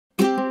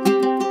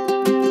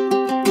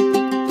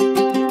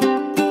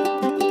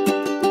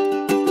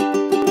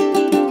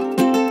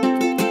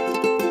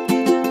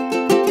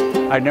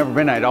I'd never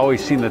been. I'd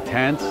always seen the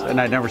tents,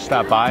 and I'd never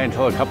stopped by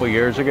until a couple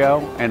years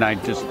ago, and I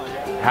just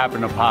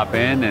happened to pop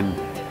in, and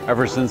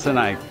ever since then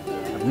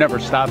I've never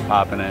stopped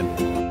popping in.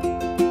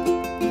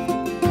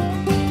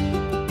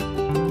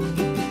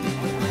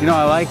 You know,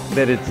 I like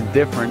that it's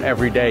different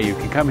every day. You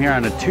can come here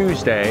on a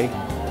Tuesday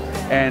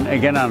and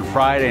again on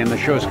Friday, and the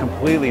show's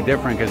completely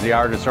different because the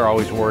artists are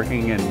always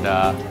working, and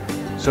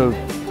so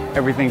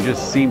everything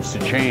just seems to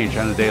change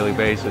on a daily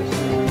basis.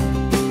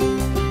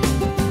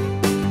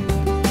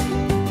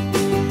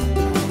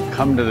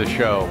 Come to the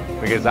show,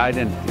 because I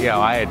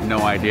had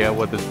no idea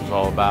what this was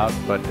all about,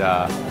 but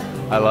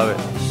I love it.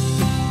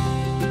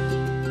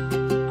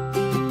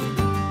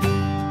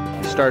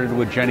 I started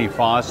with Jenny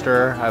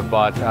Foster. I've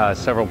bought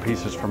several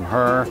pieces from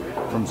her,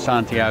 from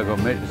Santiago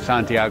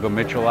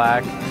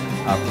Michalak,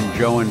 from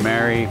Joe and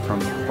Mary,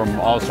 from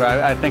also,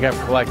 I think I've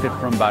collected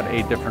from about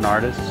 8 different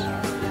artists.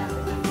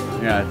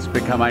 Yeah, it's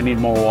become, I need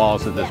more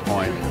walls at this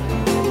point.